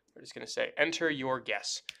CPU. We're just going to say, enter your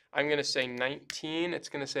guess. I'm going to say 19. It's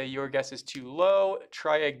going to say your guess is too low.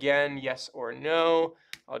 Try again, yes or no.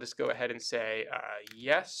 I'll just go ahead and say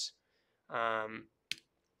yes.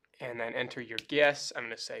 And then enter your guess. I'm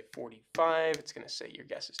going to say 45. It's going to say your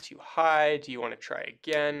guess is too high. Do you want to try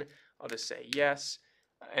again? I'll just say yes.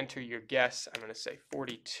 Enter your guess. I'm going to say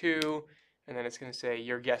 42. And then it's going to say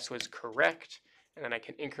your guess was correct. And then I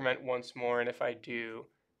can increment once more. And if I do,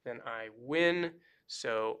 then I win.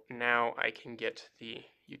 So now I can get the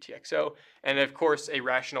UTXO. And of course, a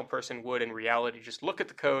rational person would in reality just look at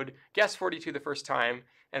the code, guess 42 the first time,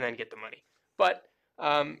 and then get the money. But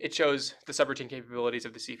it shows the subroutine capabilities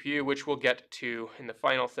of the CPU, which we'll get to in the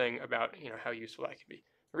final thing about how useful that can be.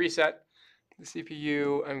 Reset the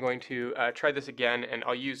CPU. I'm going to try this again, and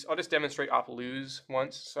I'll just demonstrate op-lose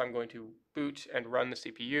once. So I'm going to boot and run the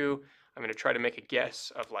CPU. I'm going to try to make a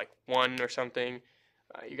guess of like 1 or something.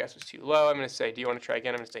 Your guess was too low. I'm going to say, do you want to try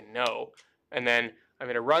again? I'm going to say no. And then I'm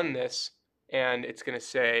going to run this, and it's going to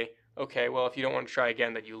say, okay, well, if you don't want to try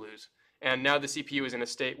again, then you lose. And now the CPU is in a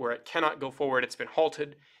state where it cannot go forward. It's been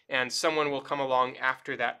halted, and someone will come along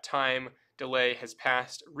after that time delay has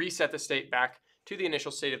passed, reset the state back to the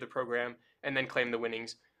initial state of the program, and then claim the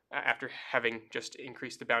winnings after having just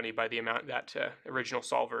increased the bounty by the amount that original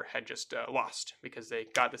solver had just lost, because they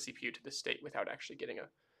got the CPU to this state without actually getting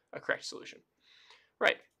a correct solution.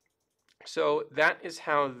 Right. So that is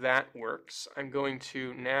how that works. I'm going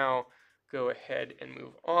to now go ahead and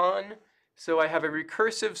move on. So I have a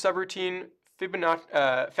recursive subroutine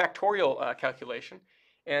factorial calculation.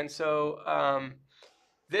 And so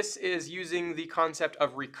this is using the concept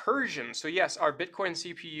of recursion. So yes, our Bitcoin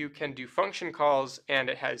CPU can do function calls, and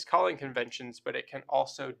it has calling conventions, but it can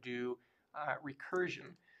also do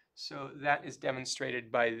recursion. So that is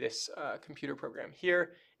demonstrated by this computer program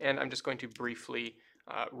here, and I'm just going to briefly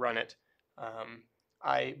run it.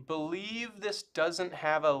 I believe this doesn't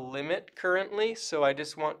have a limit currently, so I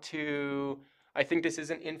just want to, I think this is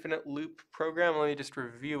an infinite loop program. Let me just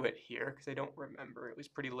review it here, because I don't remember. It was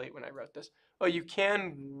pretty late when I wrote this. Oh, you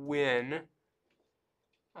can win.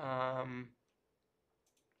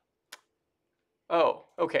 Oh,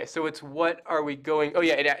 okay, so it's what are we going, oh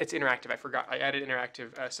yeah, it's interactive. I forgot. I added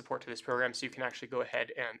interactive support to this program, so you can actually go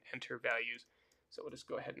ahead and enter values. So we'll just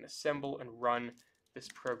go ahead and assemble and run this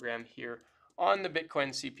program here on the Bitcoin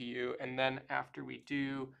CPU, and then after we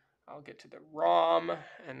do, I'll get to the ROM,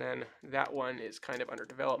 and then that one is kind of under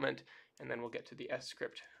development, and then we'll get to the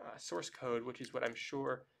sCrypt source code, which is what I'm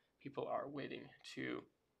sure people are waiting to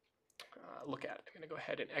look at. I'm going to go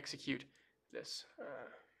ahead and execute this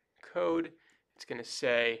code. It's going to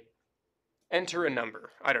say, enter a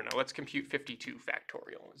number. I don't know, let's compute 52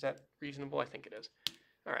 factorial. Is that reasonable? I think it is.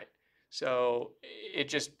 All right. So it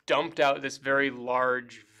just dumped out this very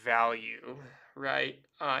large value, right,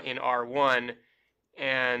 in R1,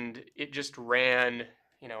 and it just ran,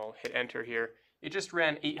 hit enter here. It just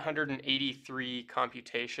ran 883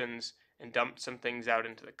 computations and dumped some things out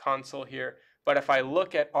into the console here. But if I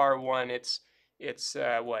look at R1, it's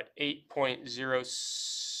what,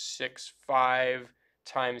 8.065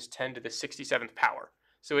 times 10 to the 67th power.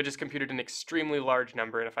 So it just computed an extremely large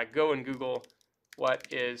number. And if I go and Google what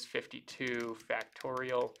is 52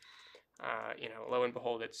 factorial, lo and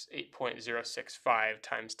behold, it's 8.065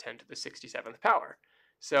 times 10 to the 67th power.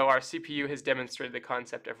 So our CPU has demonstrated the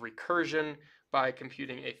concept of recursion by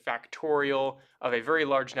computing a factorial of a very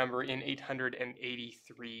large number in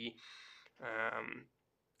 883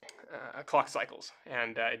 clock cycles.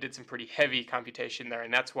 And it did some pretty heavy computation there,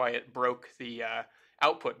 and that's why it broke the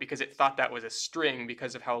output, because it thought that was a string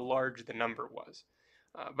because of how large the number was.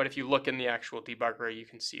 But if you look in the actual debugger, you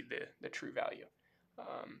can see the true value.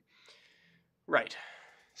 Right.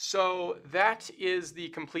 So that is the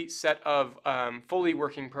complete set of fully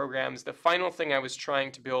working programs. The final thing I was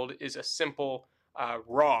trying to build is a simple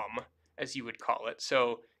ROM, as you would call it.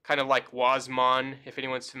 So kind of like Wasmon, if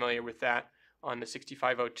anyone's familiar with that, on the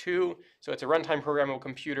 6502. So it's a runtime programmable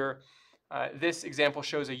computer. This example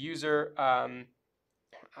shows a user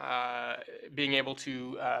being able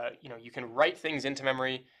to, you can write things into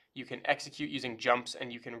memory, you can execute using jumps,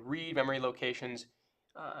 and you can read memory locations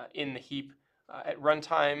in the heap. At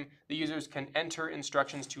runtime, the users can enter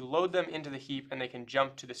instructions to load them into the heap, and they can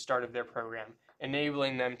jump to the start of their program,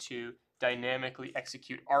 enabling them to dynamically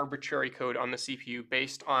execute arbitrary code on the CPU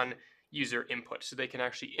based on user input. So they can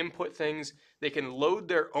actually input things, they can load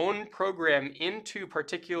their own program into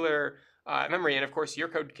particular memory, and of course your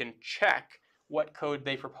code can check what code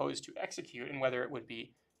they propose to execute and whether it would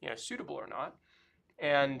be suitable or not.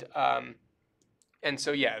 And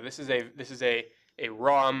so yeah, this is a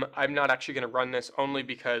ROM. I'm not actually going to run this only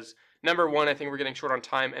because, number one, I think we're getting short on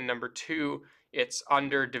time, and number two, it's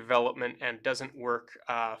under development and doesn't work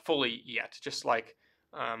fully yet, just like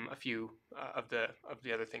a few of the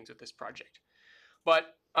other things with this project.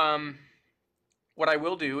 But what I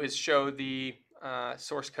will do is show the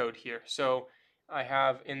source code here. So I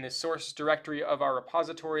have in the source directory of our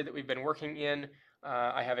repository that we've been working in,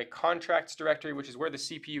 I have a contracts directory, which is where the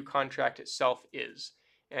CPU contract itself is.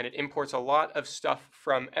 And it imports a lot of stuff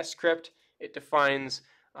from sCrypt. It defines,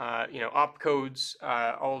 opcodes,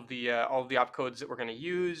 all of the opcodes that we're going to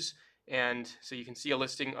use. And so you can see a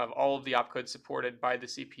listing of all of the opcodes supported by the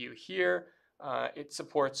CPU here. It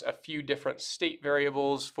supports a few different state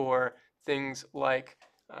variables for things like,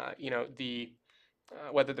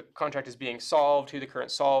 whether the contract is being solved, who the current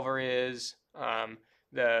solver is,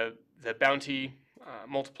 the bounty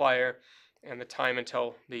multiplier, and the time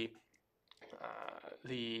until the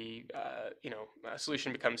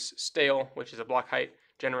solution becomes stale, which is a block height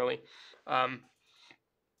generally.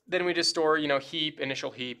 Then we just store, heap,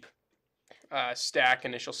 initial heap, stack,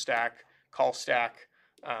 initial stack, call stack,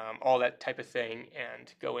 all that type of thing,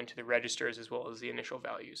 and go into the registers as well as the initial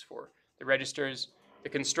values for the registers. The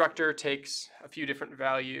constructor takes a few different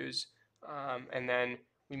values, and then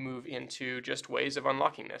we move into just ways of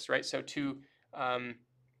unlocking this, right? So to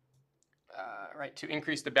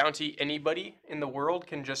increase the bounty, anybody in the world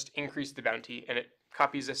can just increase the bounty, and it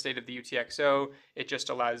copies the state of the UTXO. It just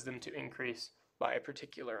allows them to increase by a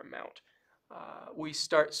particular amount. We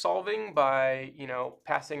start solving by,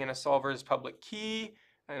 passing in a solver's public key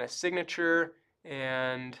and a signature,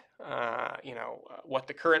 and what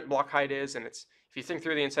the current block height is. And it's, if you think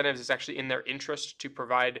through the incentives, it's actually in their interest to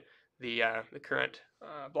provide the current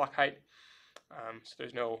block height. So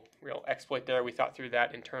there's no real exploit there. We thought through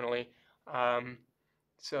that internally.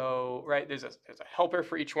 There's a helper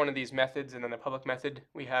for each one of these methods, and then the public method.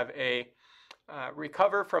 We have a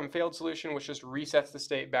recover from failed solution, which just resets the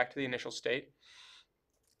state back to the initial state.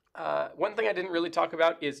 One thing I didn't really talk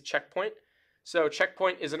about is checkpoint. So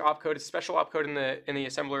checkpoint is an opcode, a special opcode in the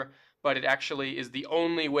assembler, but it actually is the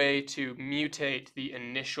only way to mutate the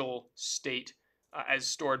initial state as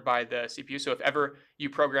stored by the CPU. So if ever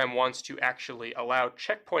your program wants to actually allow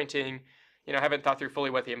checkpointing, I haven't thought through fully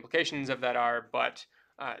what the implications of that are, but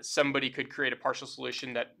somebody could create a partial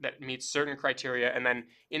solution that meets certain criteria, and then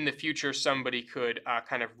in the future somebody could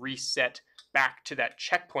kind of reset back to that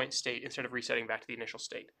checkpoint state instead of resetting back to the initial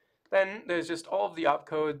state. Then there's just all of the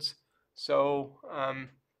opcodes. So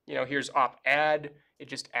here's op add. It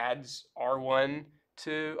just adds R1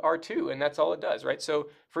 to R2, and that's all it does, right? So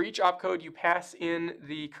for each opcode, you pass in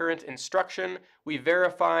the current instruction. We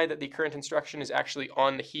verify that the current instruction is actually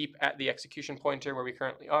on the heap at the execution pointer where we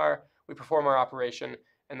currently are. We perform our operation,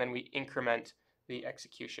 and then we increment the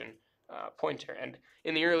execution pointer. And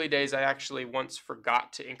in the early days, I actually once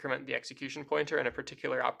forgot to increment the execution pointer in a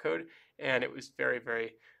particular opcode, and it was very,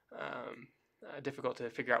 very difficult to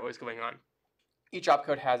figure out what was going on. Each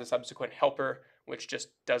opcode has a subsequent helper which just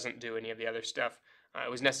doesn't do any of the other stuff. It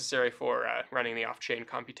was necessary for running the off-chain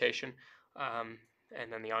computation,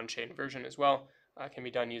 and then the on-chain version as well can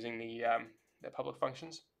be done using the public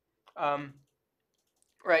functions.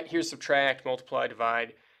 Right, here's subtract, multiply,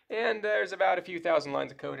 divide, and there's about a few thousand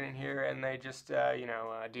lines of code in here, and they just,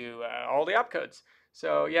 do all the opcodes.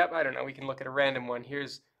 So, yep, I don't know, we can look at a random one.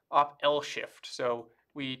 Here's op L shift. So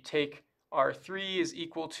we take R3 is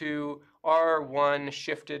equal to R1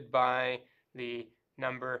 shifted by the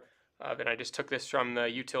number of, and I just took this from the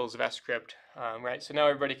utils of sCrypt, right? So now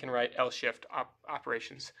everybody can write L shift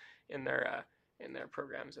operations in their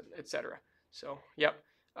programs, etc. So, yep.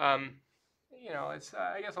 It's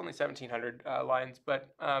I guess only 1,700 lines, but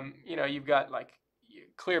you've got like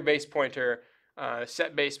clear base pointer,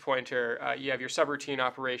 set base pointer. You have your subroutine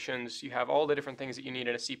operations. You have all the different things that you need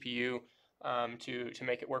in a CPU to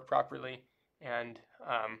make it work properly. And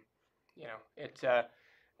it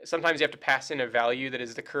sometimes you have to pass in a value that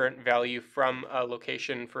is the current value from a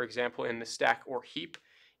location, for example, in the stack or heap,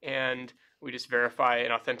 and we just verify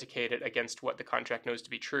and authenticate it against what the contract knows to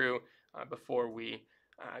be true before we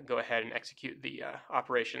go ahead and execute the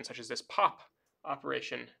operation, such as this pop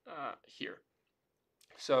operation here.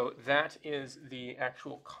 So that is the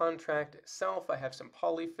actual contract itself. I have some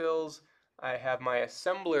polyfills. I have my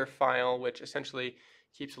assembler file, which essentially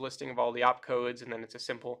keeps a listing of all the opcodes, and then it's a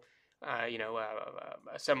simple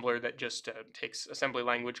assembler that just takes assembly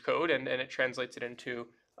language code and it translates it into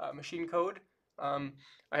machine code. I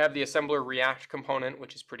have the assembler React component,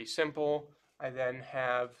 which is pretty simple. I then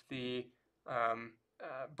have the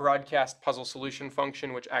broadcast puzzle solution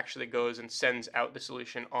function, which actually goes and sends out the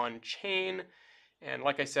solution on chain. And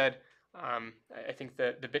like I said, I think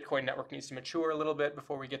that the Bitcoin network needs to mature a little bit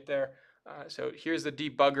before we get there. So here's the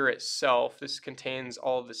debugger itself. This contains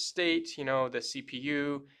all of the state, the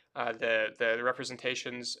CPU, the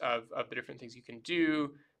representations of the different things you can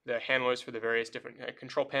do, the handlers for the various different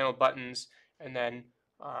control panel buttons, and then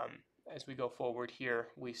as we go forward here,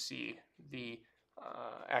 we see the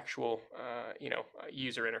actual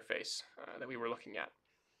user interface that we were looking at.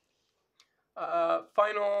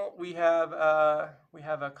 Final, we have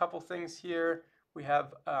a couple things here. We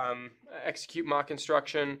have execute mock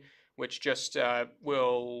instruction, which just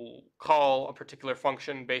will call a particular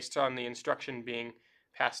function based on the instruction being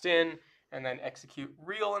passed in, and then execute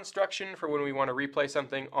real instruction for when we want to replay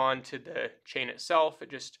something onto the chain itself.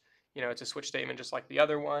 It just, it's a switch statement just like the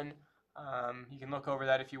other one. You can look over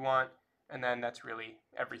that if you want. And then that's really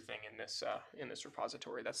everything in this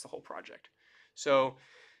repository. That's the whole project. So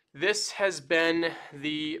this has been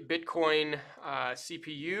the Bitcoin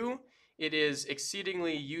CPU. It is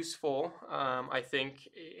exceedingly useful, I think,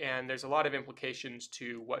 and there's a lot of implications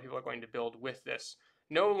to what people are going to build with this.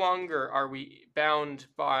 No longer are we bound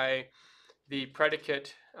by the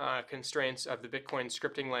predicate constraints of the Bitcoin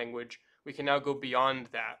scripting language. We can now go beyond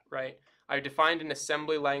that, right? I defined an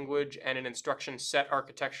assembly language and an instruction set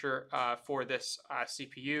architecture for this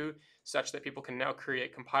CPU such that people can now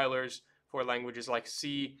create compilers for languages like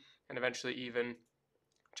C and eventually even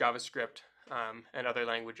JavaScript and other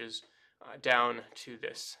languages down to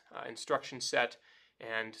this instruction set.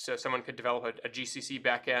 And so someone could develop a GCC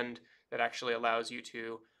backend that actually allows you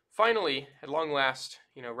to finally, at long last,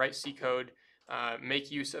 write C code, make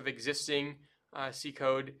use of existing C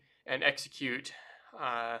code, and execute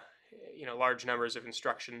large numbers of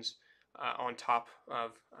instructions on top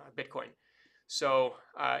of Bitcoin. So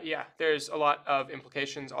yeah, there's a lot of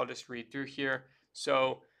implications. I'll just read through here.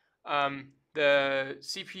 So the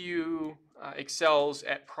CPU excels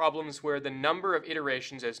at problems where the number of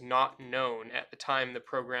iterations is not known at the time the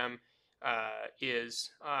program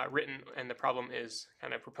is written and the problem is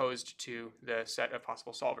kind of proposed to the set of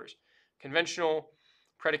possible solvers. Conventional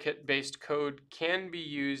predicate-based code can be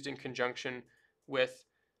used in conjunction with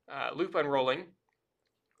loop unrolling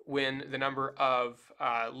when the number of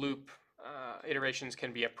loop iterations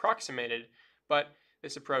can be approximated, but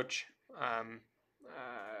this approach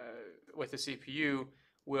with the CPU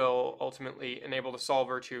will ultimately enable the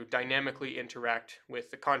solver to dynamically interact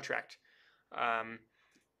with the contract.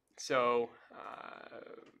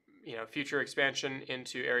 Future expansion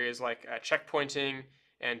into areas like checkpointing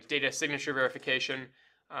and data signature verification,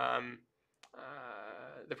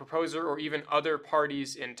 the proposer or even other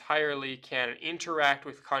parties entirely can interact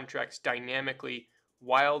with contracts dynamically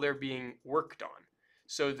while they're being worked on,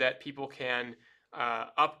 so that people can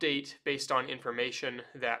update based on information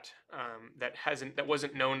that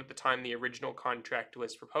wasn't known at the time the original contract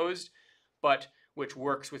was proposed, but which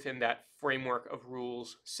works within that framework of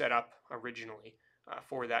rules set up originally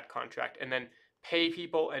for that contract, and then pay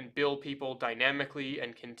people and bill people dynamically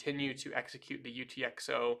and continue to execute the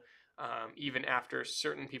UTXO even after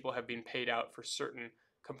certain people have been paid out for certain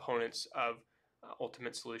components of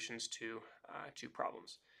ultimate solutions to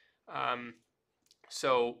problems.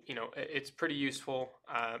 So, it's pretty useful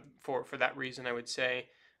for that reason, I would say.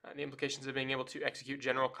 The implications of being able to execute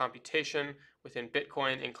general computation within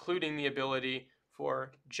Bitcoin, including the ability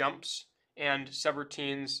for jumps and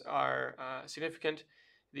subroutines, are significant.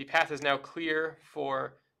 The path is now clear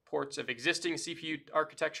for ports of existing CPU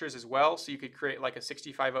architectures as well, so you could create like a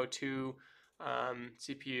 6502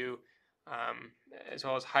 CPU, as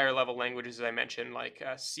well as higher level languages, as I mentioned, like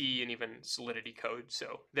C and even Solidity code.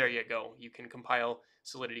 So there you go. You can compile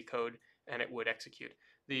Solidity code and it would execute.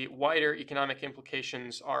 The wider economic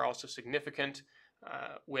implications are also significant,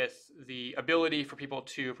 with the ability for people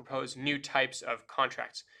to propose new types of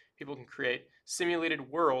contracts. People can create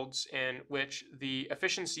simulated worlds in which the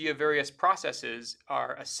efficiency of various processes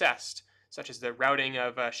are assessed, such as the routing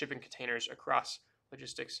of shipping containers across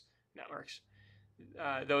logistics networks.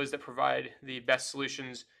 Those that provide the best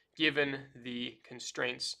solutions given the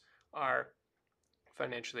constraints are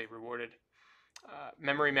financially rewarded.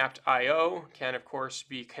 Memory mapped I/O can, of course,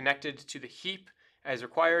 be connected to the heap as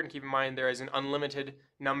required. And keep in mind there is an unlimited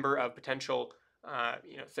number of potential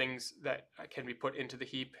things that can be put into the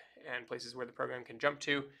heap and places where the program can jump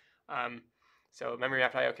to. So memory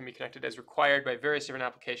mapped I/O can be connected as required by various different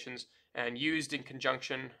applications and used in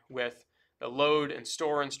conjunction with the load and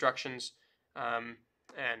store instructions.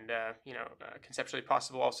 Conceptually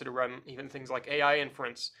possible also to run even things like AI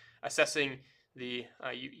inference, assessing the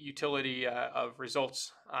utility of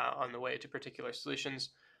results on the way to particular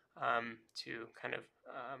solutions, to kind of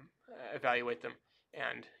evaluate them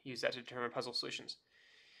and use that to determine puzzle solutions.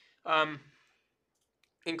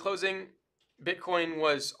 In closing, Bitcoin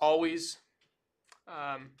was always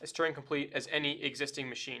as Turing complete as any existing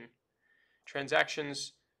machine.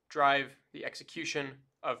 Transactions drive the execution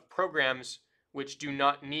of programs which do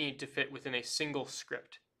not need to fit within a single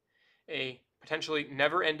script. A potentially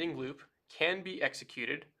never-ending loop can be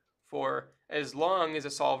executed for as long as a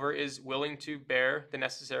solver is willing to bear the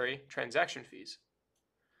necessary transaction fees,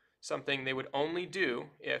 something they would only do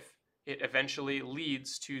if it eventually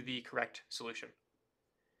leads to the correct solution.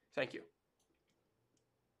 Thank you.